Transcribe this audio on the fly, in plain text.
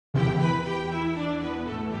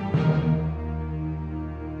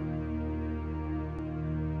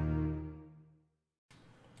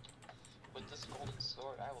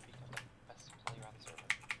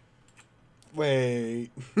Wait.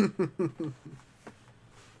 You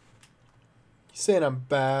saying I'm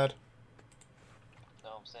bad? No,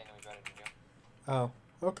 I'm saying I'm better than you. Oh,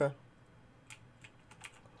 okay.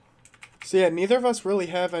 So yeah, neither of us really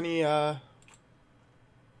have any, I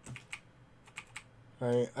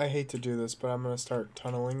hate to do this, but I'm gonna start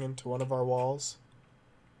tunneling into one of our walls.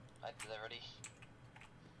 I did that already.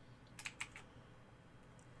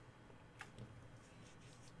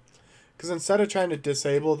 Because instead of trying to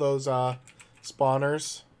disable those,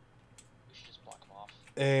 spawners... We should just block them off.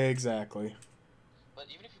 Exactly. But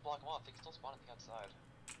even if you block them off, they can still spawn on the outside.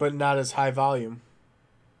 But not as high volume.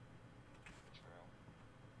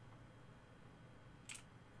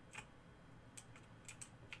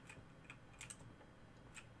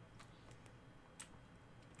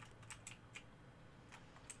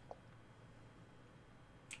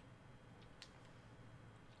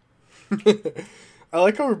 I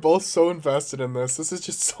like how we're both so invested in this. This is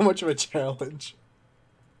just so much of a challenge.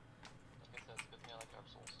 Like I said, it's a good thing I like Dark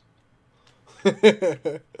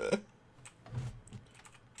Souls.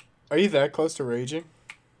 Are you that close to raging?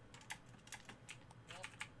 Yeah.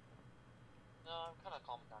 No, I'm kind of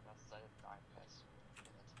calming down now since I didn't die in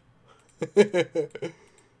the past minute.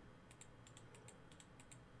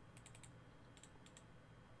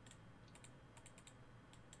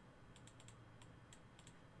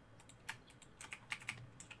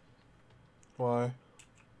 Why?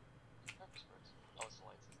 Purpose birds. Oh, it's the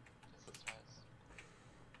lights. It's the skies.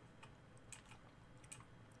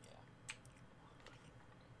 Yeah.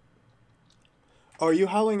 Oh, are you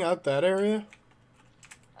howling out that area?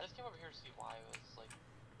 I just came over here to see why it was, like,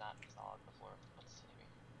 not solid on the floor. What's hitting me?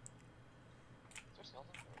 Is there a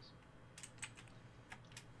skeleton? There is.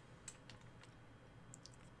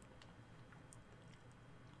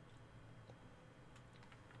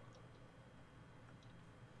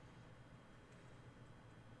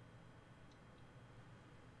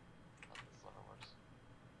 How this lever works.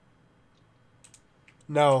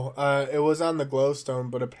 No, it was on the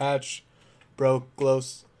glowstone, but a patch broke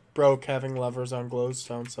having levers on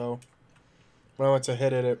glowstone, so when I went to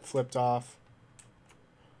hit it, it flipped off.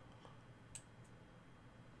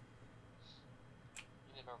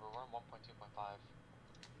 You need to remember, we're on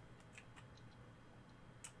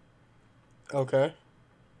 1.2.5. Okay.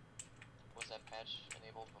 Was that patch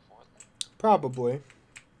enabled before then? Probably.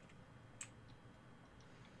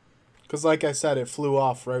 Because like I said, it flew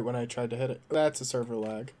off right when I tried to hit it. That's a server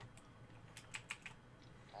lag.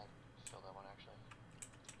 I feel that one actually.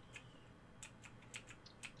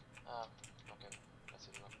 Okay.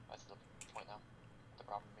 That's the point now. The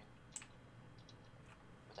problem, I mean.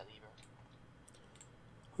 With that lever.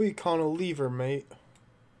 Who you calling a lever, mate?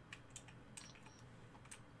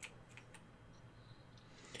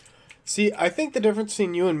 See, I think the difference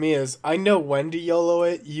between you and me is I know when to YOLO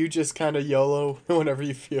it. You just kind of YOLO whenever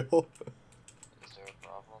you feel. Is there a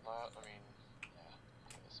problem with that? I mean,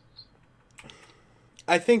 yeah.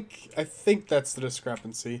 I think that's the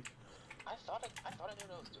discrepancy. I thought I knew what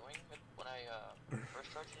I was doing when I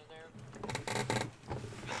first charged into there.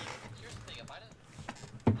 Here's the thing, if I didn't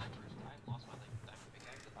first died, lost my like diamond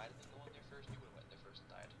pickaxe, if I didn't go in there first, you would have went in there first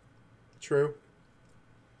and died. True.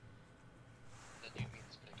 Then you'd be in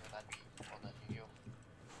this predicament, I'd be well then you.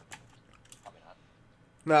 Probably not.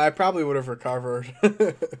 No, I probably would have recovered. I found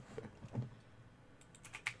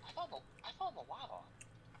the lava.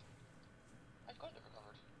 I couldn't have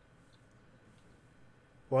recovered.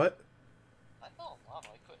 What? I found lava,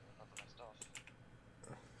 I couldn't recover my stuff.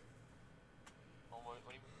 Well,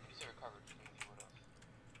 when you say recovered, you mean you would have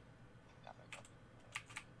got back up.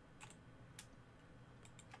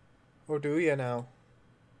 Or do you now?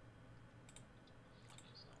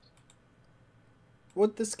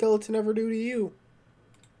 What'd the skeleton ever do to you?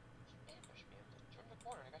 He ambushed me. I turned the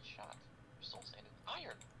corner and I got shot. There's soul sand and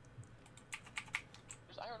iron.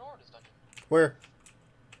 There's iron ore in this dungeon. Where?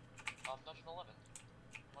 Dungeon 11.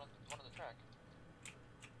 One on the track.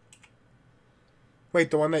 Wait,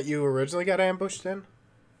 the one that you originally got ambushed in?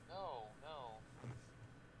 No. Who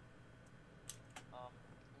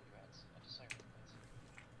you at? I just saw your movements.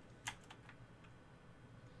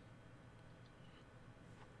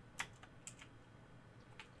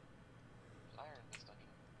 There's iron in this dungeon.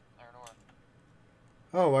 Iron ore.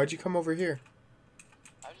 Oh, why'd you come over here?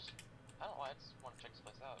 I don't know, I just want to check this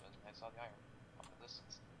place out and I saw the iron off in the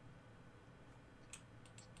distance.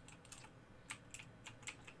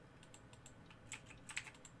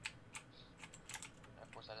 And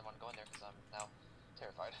of course I didn't want to go in there because I'm now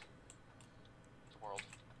terrified. It's a world.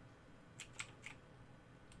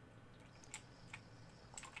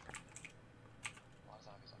 A lot of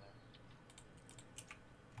zombies on there.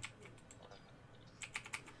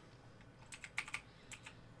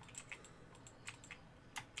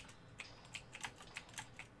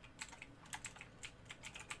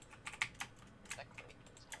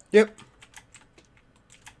 Yep.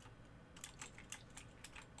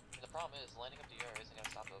 The problem is, landing up the air isn't going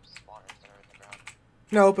to stop those spawners that are in the ground.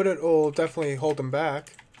 No, but it will definitely hold them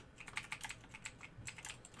back.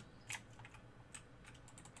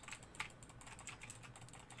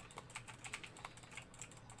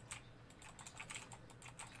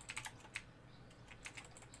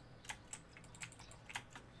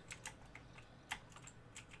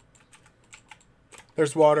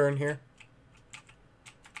 There's water in here.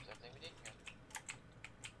 There's everything we need here.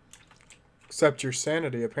 Except your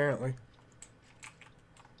sanity, apparently.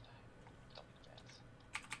 Don't be advanced.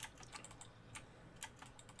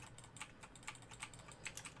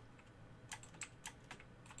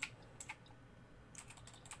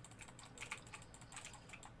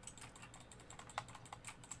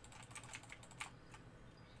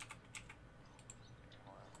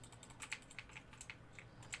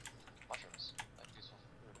 Mushrooms. That's useful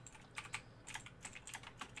food.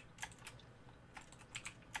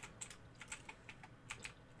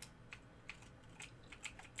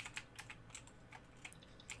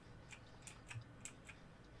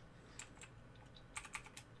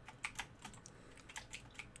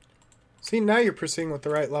 See, now you're proceeding with the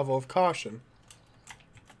right level of caution.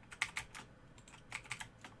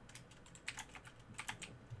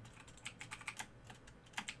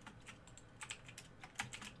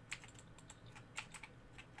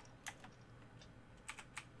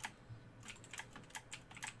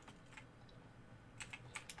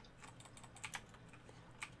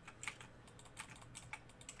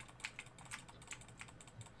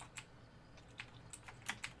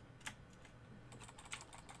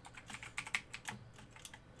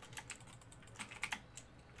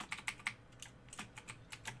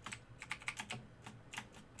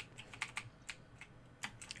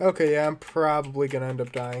 Okay, yeah, I'm probably gonna end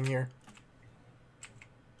up dying here.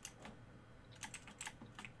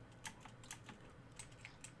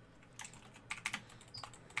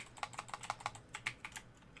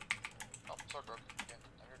 Oh, sword broke. Okay,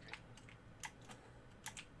 I heard you.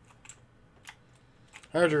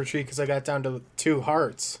 I had to retreat because I got down to 2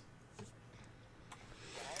 hearts.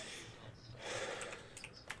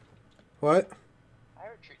 What? I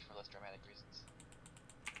retreat for less dramatic reasons.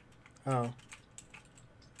 Oh.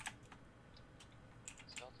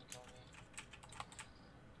 Skeleton kill me.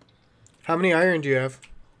 How many iron do you have?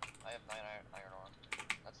 I have 9 iron ore.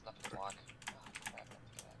 That's enough to block. Oh, crap, I have to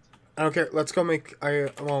do that. I don't care. Let's go make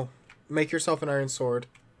iron. Well, make yourself an iron sword.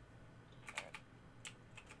 Alright.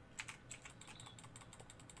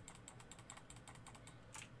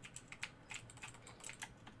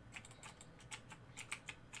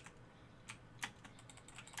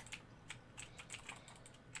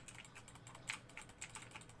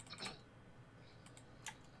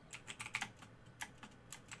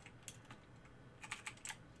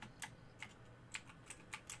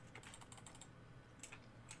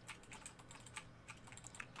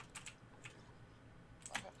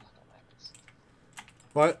 I got a block of lapis.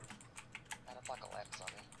 What? I had a block of lapis on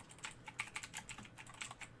me.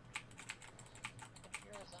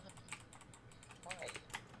 Here is on. Why?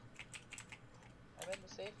 I'm in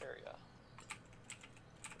the safe area.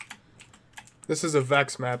 This is a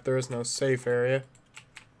Vex map. There is no safe area.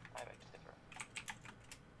 I beg to differ.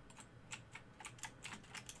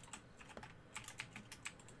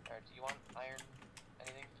 Alright, do you want iron?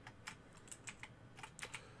 Anything?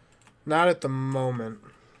 Not at the moment.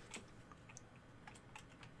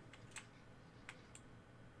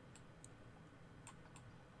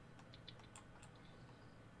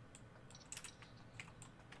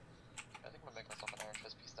 I think I'm gonna make myself an iron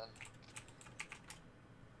chest piece then.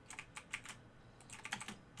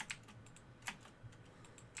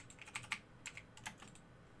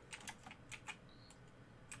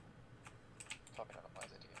 Probably not a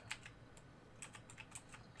wise idea.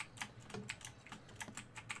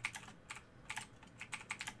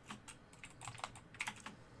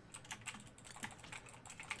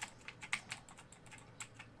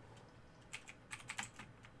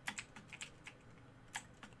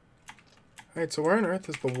 Alright, so where on earth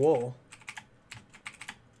is the wool?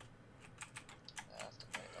 Yeah, that's the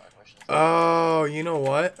point, dog. Wishes. Oh, you know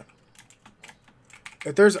what?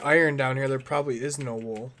 If there's iron down here, there probably is no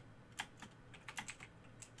wool.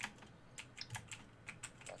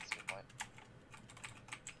 That's a good point.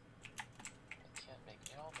 I can't make.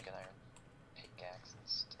 You know, I'll make an iron pickaxe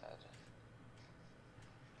instead.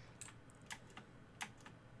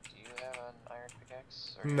 Do you have an iron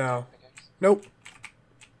pickaxe? Or No. iron pickaxe? Nope.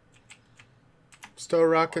 Still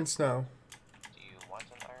rocking snow. Do you want an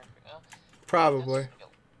iron pickaxe? Probably. Less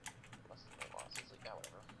than my losses, like, yeah,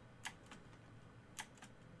 whatever.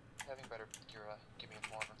 Having better gear give me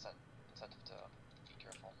more of an incentive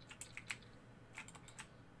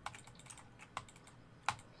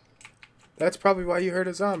That's probably why you heard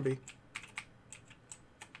a zombie.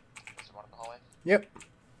 Was there one in the hallway? Yep.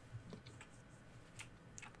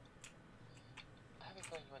 I have a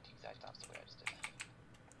feeling you went the exact opposite way I just did.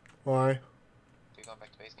 Why? Are you going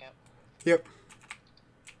back to base camp? Yep.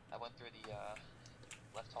 I went through the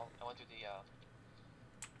left hall. I went through the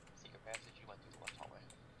secret passage. You went through the left hallway.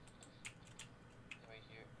 Anyway,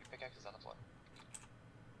 your pickaxe is on the floor.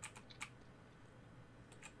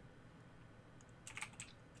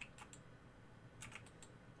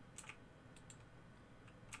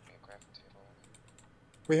 Give me a crafting table.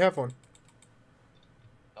 We have one.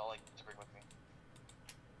 No, like to bring with me.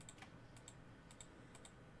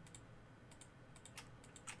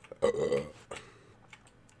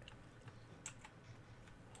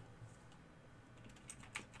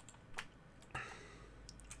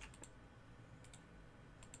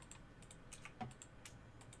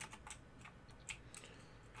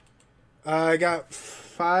 I got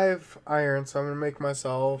 5 iron, so I'm gonna make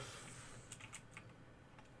myself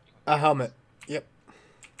a helmet. Yep.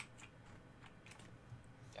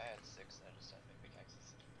 Yeah, I had 6. And I just had to make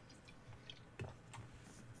pickaxes.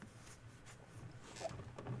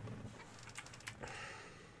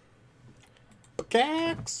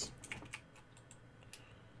 Pickaxe.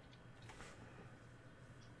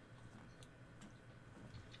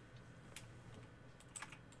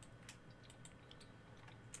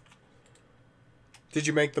 Did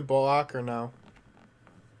you make the block or no?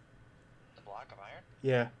 The block of iron?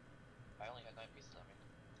 Yeah. I only had 9 pieces on me.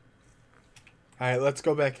 All right, let's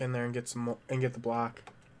go back in there and get some more, and get the block.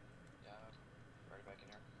 Yeah, right back in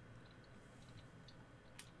here.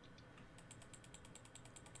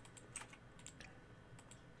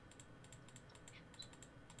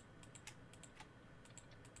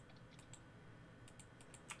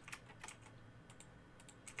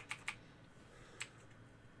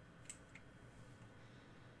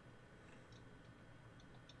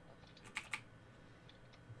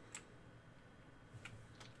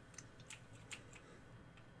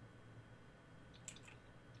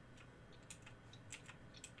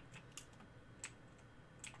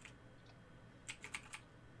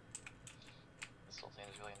 This whole thing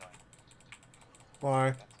is really annoying.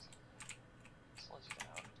 Why? Slows you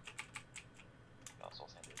down. No, soul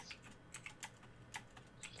sand is.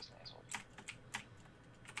 She's just an asshole.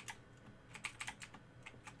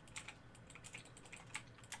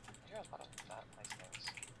 Here has a lot of not nice things.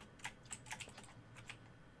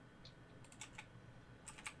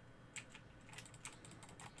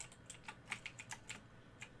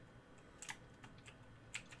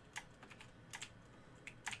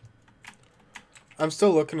 I'm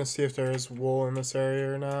still looking to see if there is wool in this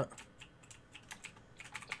area or not.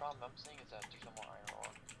 The problem I'm seeing is that there's no more iron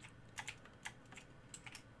ore.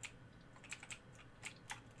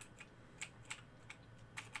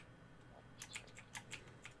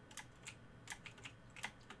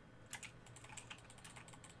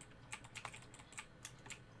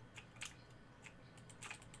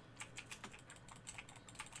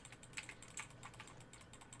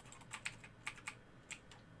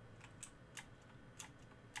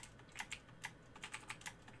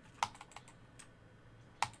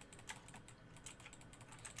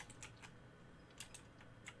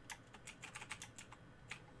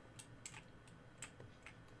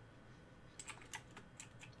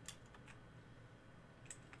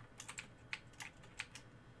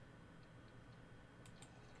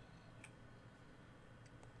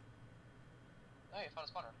 Hey, I found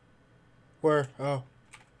a spawner. Where? Oh.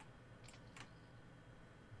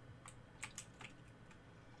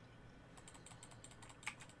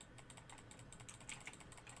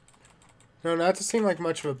 No, not to seem like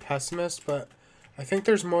much of a pessimist, but I think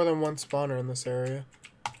there's more than one spawner in this area.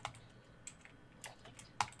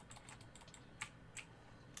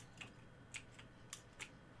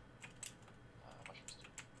 Mushroom stew.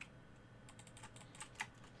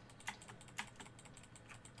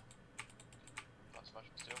 Want some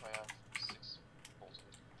mushroom stew? I have 6 bowls of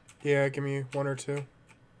it. Yeah, give me 1 or 2. I'll give you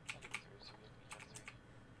 3, so we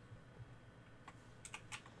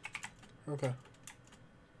have 3. Okay.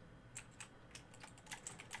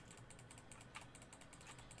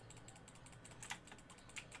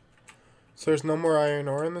 So there's no more iron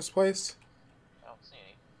ore in this place? I don't see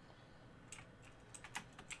any.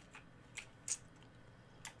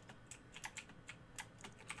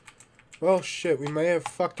 Well, shit, we may have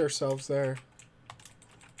fucked ourselves there.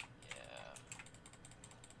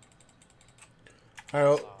 Yeah.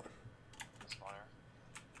 Alright, The spawner.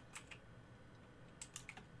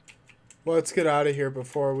 well, let's get out of here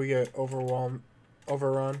before we get overrun.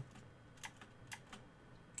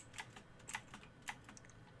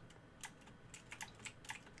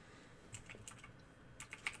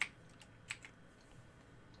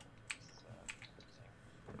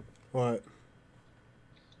 What?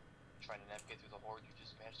 Trying to navigate through the horde you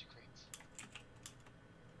just managed to create.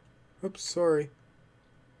 Oops, sorry.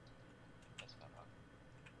 That's not wrong.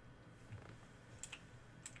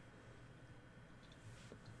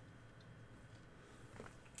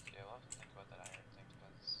 Yeah, we'll have to think about that iron thing,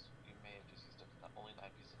 because you may have just used only 9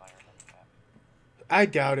 pieces of iron on the map. I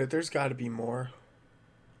doubt it. There's got to be more.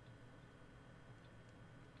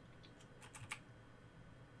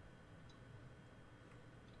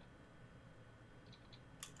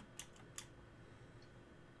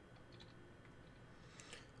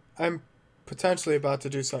 I'm potentially about to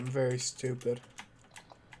do something very stupid.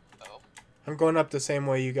 Oh? I'm going up the same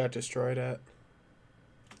way you got destroyed at.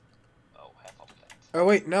 Oh, have fun with that. Oh,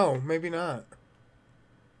 wait, no. Maybe not.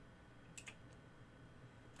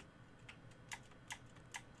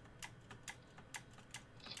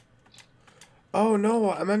 Oh,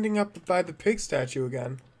 no. I'm ending up by the pig statue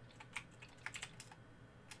again.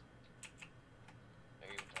 Are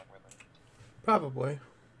you talking about that? Probably.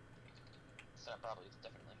 It's not probably, it's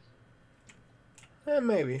definitely.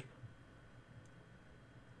 Maybe.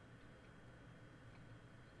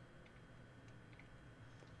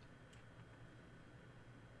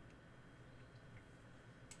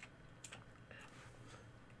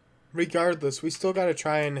 Regardless, we still got to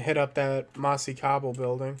try and hit up that mossy cobble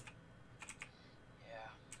building. Yeah.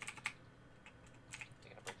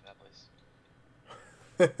 Taking a break from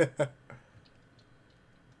that place.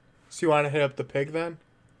 So you want to hit up the pig then?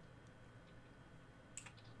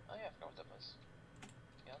 Oh yeah, I forgot what that was.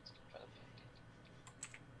 Yeah, let's try that.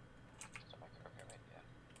 So Minecarft, okay, right, yeah.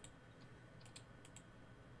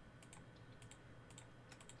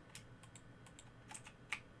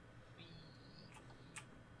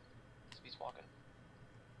 Speed's walking.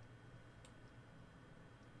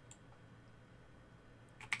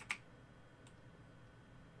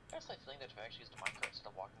 I guess I think that if I actually used the Minecraft instead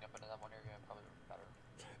of walking up into that one area, probably would be better.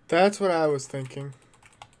 That's what I was thinking.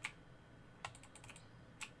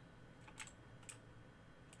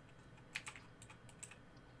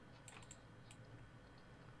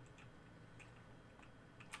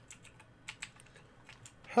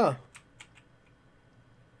 Huh.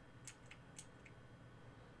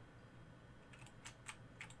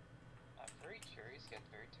 I'm very curious, yet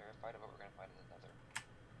very terrified of what we're gonna find in the Nether.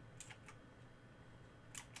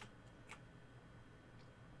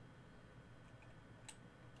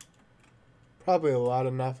 Probably a lot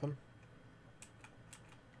of nothing.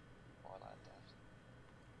 Or a lot of death.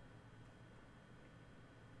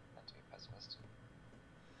 Not to be a pessimist.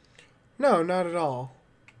 No, not at all.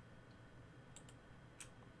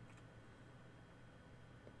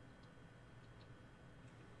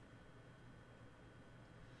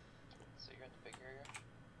 So you're in the big area?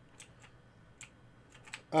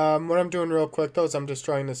 What I'm doing real quick, though, is I'm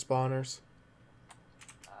destroying the spawners.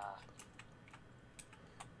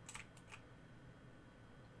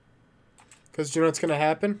 Because do you know what's going to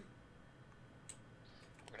happen?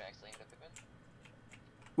 We're gonna accidentally hit a pigman?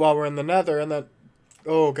 While we're in the nether, and then...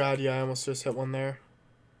 Oh, God, yeah, I almost just hit one there.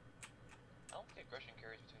 I don't think aggression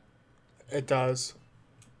carries between. It does.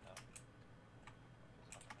 No.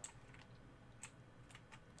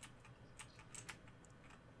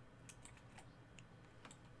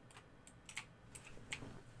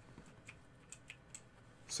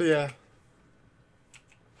 So, yeah.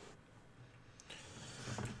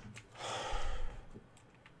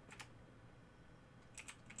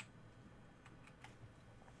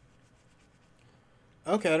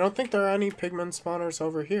 Okay, I don't think there are any pigman spawners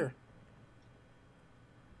over here.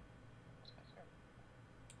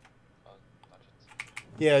 Oh, budgets.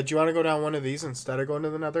 Yeah, do you want to go down one of these instead of going to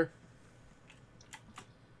the nether?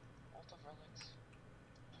 Vault of relics.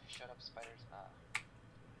 Shut up, spiders.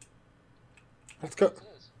 Let's go. It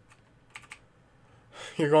is.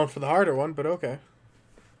 You're going for the harder one, but okay.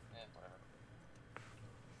 Yeah, whatever.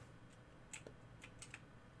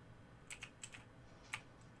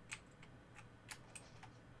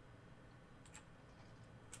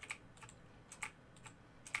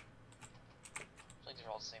 I think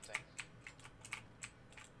they're all the same thing.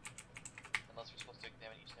 Unless we're supposed to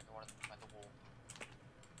examine each and every one of them and find the wool.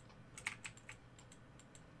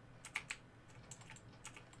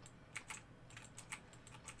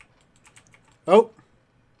 Oh!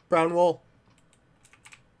 Brown wool.